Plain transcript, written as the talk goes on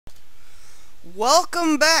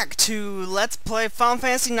Welcome back to Let's Play Final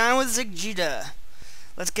Fantasy 9 with Vegeta.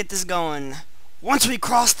 Let's get this going. Once we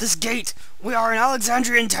cross this gate, we are in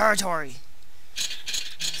Alexandrian territory.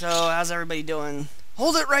 So, how's everybody doing?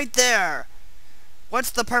 Hold it right there!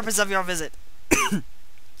 What's the purpose of your visit?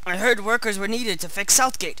 I heard workers were needed to fix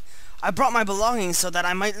Southgate. I brought my belongings so that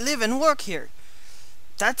I might live and work here.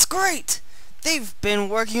 That's great! They've been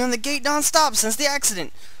working on the gate non-stop since the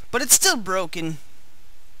accident, but it's still broken.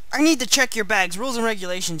 I need to check your bags. Rules and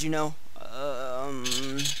regulations, you know.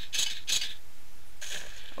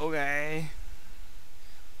 Okay.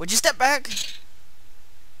 Would you step back?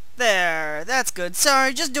 There, that's good.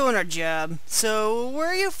 Sorry, just doing our job. So, where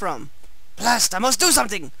are you from? Blast, I must do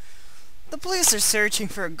something! The police are searching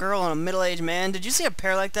for a girl and a middle-aged man. Did you see a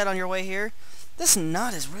pair like that on your way here? This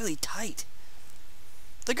knot is really tight.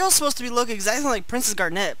 The girl's supposed to be looking exactly like Princess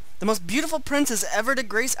Garnet, the most beautiful princess ever to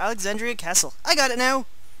grace Alexandria Castle. I got it now.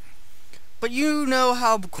 But you know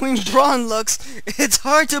how Queen Braun looks. It's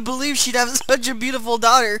hard to believe she'd have such a beautiful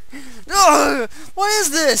daughter. Ugh! What is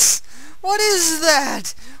this? What is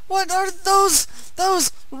that? What are those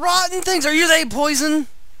rotten things? Are they poison?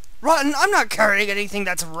 Rotten? I'm not carrying anything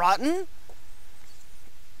that's rotten.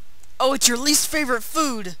 Oh, it's your least favorite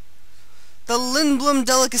food. The Lindblom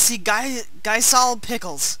delicacy Geisal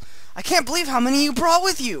pickles. I can't believe how many you brought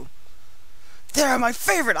with you. They're my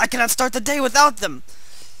favorite. I cannot start the day without them.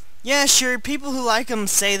 Yeah, sure, people who like them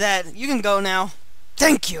say that. You can go now.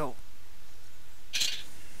 Thank you!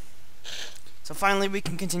 So finally we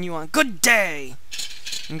can continue on. Good day!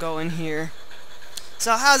 And go in here.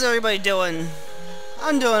 So how's everybody doing?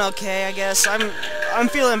 I'm doing okay, I guess. I'm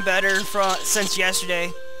feeling better since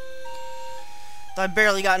yesterday. I've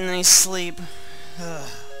barely gotten any sleep.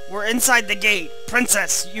 We're inside the gate.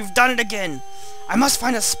 Princess, you've done it again. I must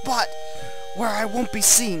find a spot where I won't be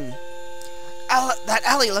seen. That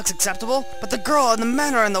alley looks acceptable, but the girl and the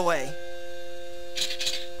men are in the way.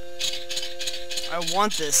 I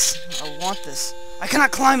want this. I want this. I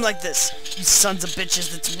cannot climb like this. You sons of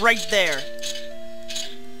bitches, it's right there.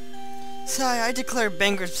 Sorry, I declared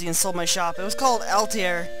bankruptcy and sold my shop. It was called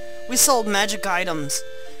Altair. We sold magic items.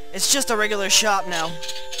 It's just a regular shop now.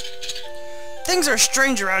 Things are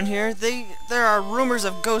strange around here. There are rumors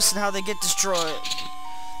of ghosts and how they get destroyed.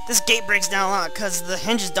 This gate breaks down a lot because the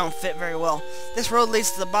hinges don't fit very well. This road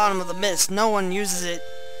leads to the bottom of the mist. No one uses it.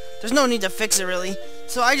 There's no need to fix it, really.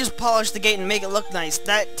 So I just polish the gate and make it look nice.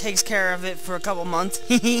 That takes care of it for a couple months.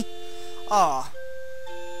 Hehe. Aw.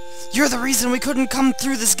 You're the reason we couldn't come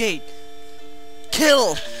through this gate.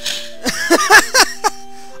 Kill!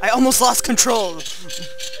 I almost lost control.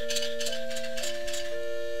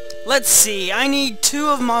 Let's see. I need 2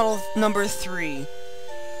 of model number 3.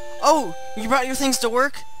 Oh, you brought your things to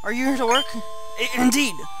work? Are you here to work?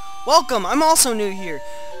 Indeed. Welcome. I'm also new here.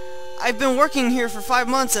 I've been working here for 5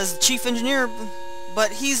 months as chief engineer,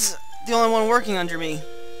 but he's the only one working under me.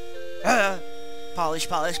 Polish,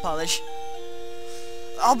 polish, polish.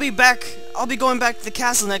 I'll be going back to the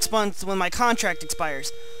castle next month when my contract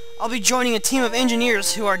expires. I'll be joining a team of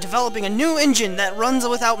engineers who are developing a new engine that runs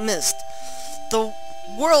without mist. The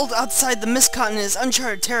world outside the mist continent is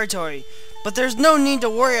uncharted territory, but there's no need to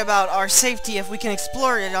worry about our safety if we can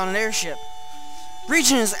explore it on an airship.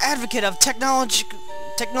 Region is advocate of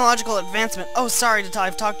technological advancement. Oh, sorry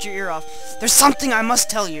I've talked your ear off. There's something I must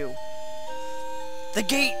tell you. The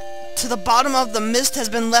gate to the bottom of the mist has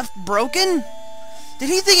been left broken? Did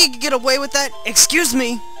he think he could get away with that? Excuse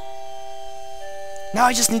me. Now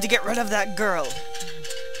I just need to get rid of that girl.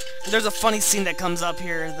 There's a funny scene that comes up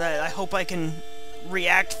here that I hope I can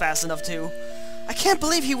react fast enough to. I can't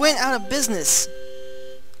believe he went out of business.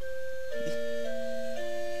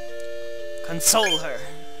 Console her.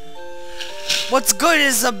 What's good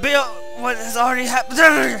is what has already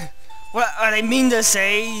happened. What I mean to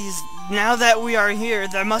say is, now that we are here,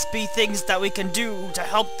 there must be things that we can do to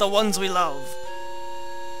help the ones we love.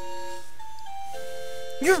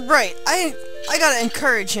 You're right. I gotta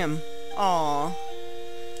encourage him. Aww.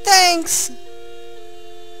 Thanks.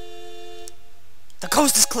 The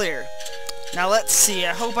coast is clear. Now let's see.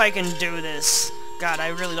 I hope I can do this. God, I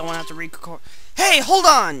really don't want to have to record. Hey, hold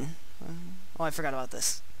on. Oh, I forgot about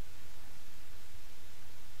this.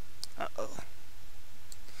 Uh-oh.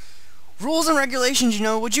 Rules and regulations, you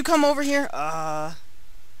know. Would you come over here?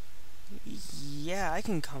 Yeah, I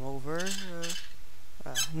can come over.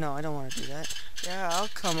 No, I don't want to do that. Yeah, I'll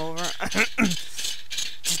come over.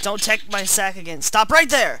 Just don't take my sack again. Stop right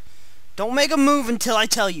there! Don't make a move until I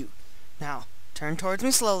tell you. Now, turn towards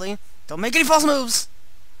me slowly. Don't make any false moves.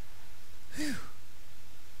 Whew.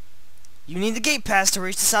 You need the gate pass to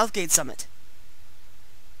reach the Southgate summit.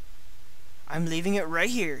 I'm leaving it right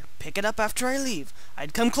here. Pick it up after I leave.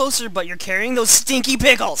 I'd come closer, but you're carrying those stinky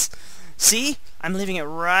pickles. See? I'm leaving it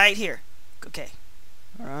right here. Okay.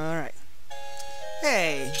 Alright.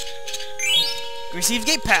 Hey. Received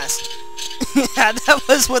gate pass. Yeah, that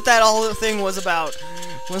was what that whole thing was about.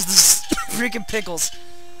 Was the freaking pickles.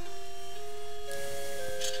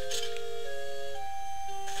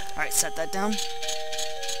 Alright, set that down.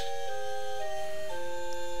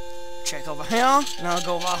 Check over here. Now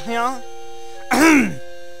go over here.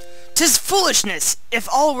 'Tis foolishness! If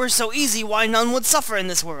all were so easy, why none would suffer in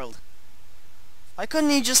this world? Why couldn't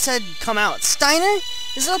he just said, come out? Steiner?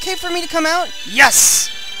 Is it okay for me to come out? Yes!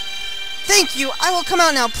 Thank you! I will come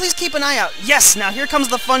out now. Please keep an eye out. Yes! Now here comes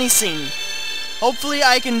the funny scene. Hopefully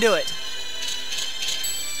I can do it.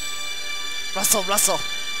 Rustle, rustle.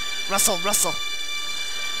 Rustle, rustle.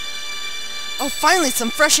 Oh, finally,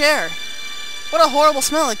 some fresh air. What a horrible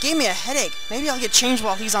smell. It gave me a headache. Maybe I'll get changed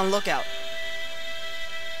while he's on lookout.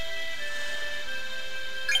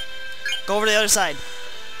 Go over to the other side.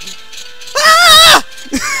 Ah!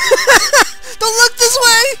 Don't look this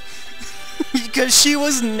way! Because she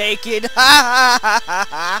was naked.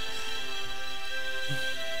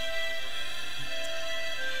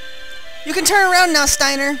 You can turn around now,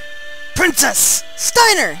 Steiner. Princess!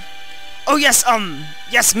 Steiner! Oh, yes,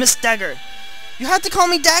 yes, Miss Dagger. You have to call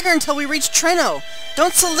me Dagger until we reach Treno.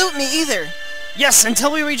 Don't salute me either. Yes,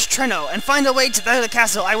 until we reach Treno and find a way to the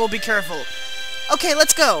castle, I will be careful. Okay,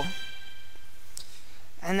 let's go.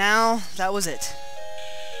 And now, that was it.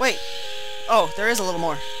 Wait. Oh, there is a little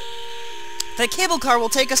more. The cable car will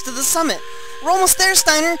take us to the summit. We're almost there,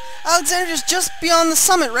 Steiner. Alexander's just beyond the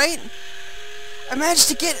summit, right? I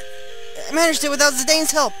managed it without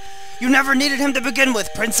Zidane's help. You never needed him to begin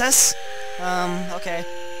with, Princess. Okay.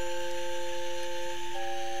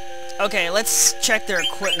 Okay, let's check their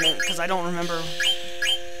equipment, because I don't remember.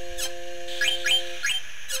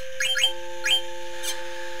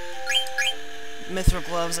 Mithril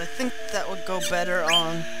gloves. I think that would go better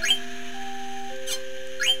on...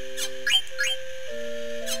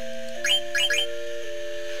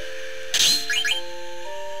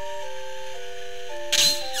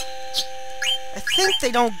 I think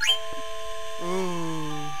they don't... Ooh.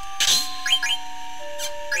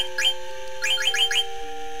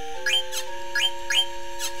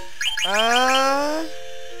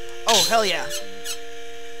 Oh, hell yeah.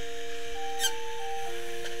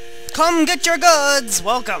 Come get your goods!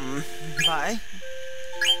 Welcome. Bye.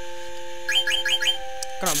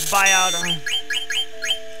 Gonna buy out...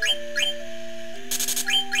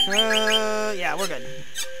 yeah, we're good.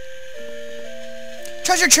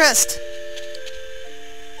 Treasure chest!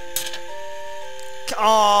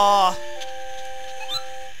 Aww.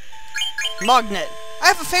 Magnet. I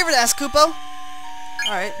have a favor to ask, Kupo.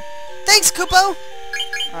 Alright. Thanks, Kupo!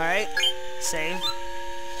 Alright. Save.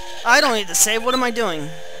 I don't need to save. What am I doing?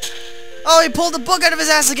 Oh, he pulled the book out of his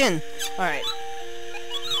ass again! Alright.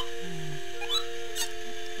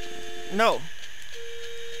 No.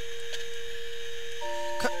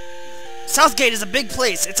 Southgate is a big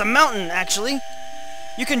place. It's a mountain, actually.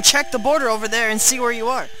 You can check the border over there and see where you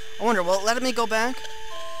are. I wonder, will it let me go back?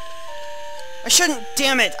 I shouldn't...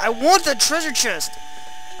 Damn it! I want the treasure chest!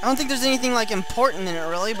 I don't think there's anything, like, important in it,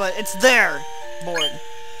 really, but it's there. Board.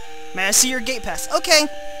 May I see your gate pass? Okay.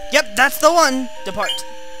 Yep, that's the one. Depart.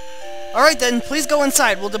 Alright then, please go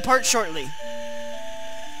inside. We'll depart shortly.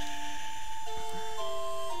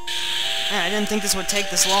 Man, I didn't think this would take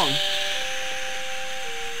this long.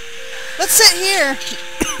 Let's sit here!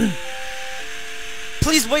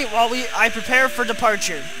 Please wait while I prepare for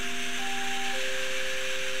departure.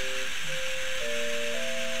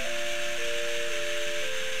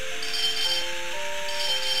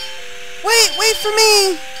 Wait for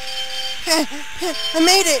me! I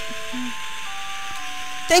made it!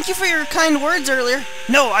 Thank you for your kind words earlier.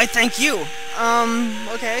 No, I thank you.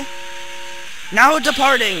 Okay. Now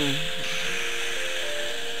departing.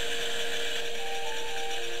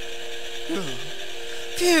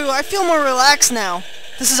 Phew, I feel more relaxed now.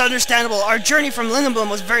 This is understandable. Our journey from Lindenbloom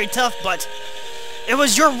was very tough, but it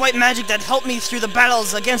was your white magic that helped me through the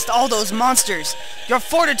battles against all those monsters. Your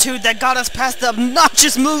fortitude that got us past the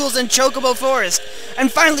obnoxious Moogles in Chocobo Forest.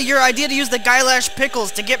 And finally, your idea to use the Gylash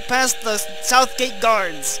pickles to get past the Southgate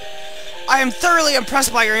guards. I am thoroughly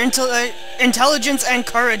impressed by your intelligence and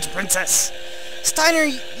courage, Princess. Steiner,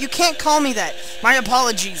 you can't call me that. My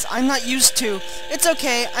apologies. I'm not used to. It's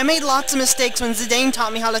okay. I made lots of mistakes when Zidane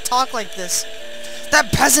taught me how to talk like this.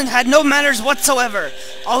 That peasant had no manners whatsoever,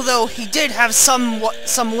 although he did have some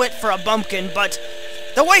wit for a bumpkin, but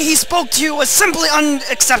the way he spoke to you was simply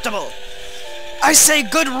unacceptable. I say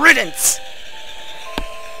good riddance.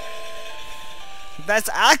 That's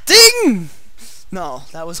acting! No,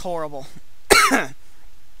 that was horrible.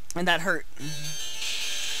 And that hurt.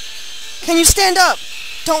 Can you stand up?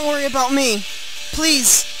 Don't worry about me.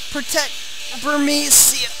 Please, protect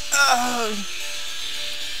Bermesia.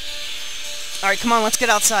 Alright, come on, let's get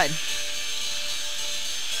outside.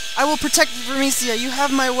 I will protect Bermesia, you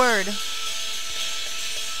have my word.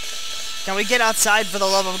 Can we get outside, for the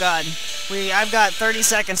love of God? I've got 30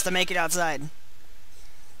 seconds to make it outside.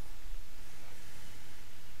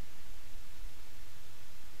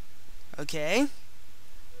 Okay.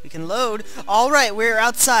 We can load. Alright, we're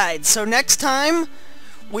outside. So next time,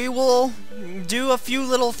 we will do a few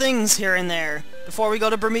little things here and there before we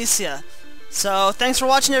go to Bermesia. So, thanks for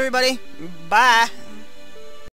watching, everybody. Bye!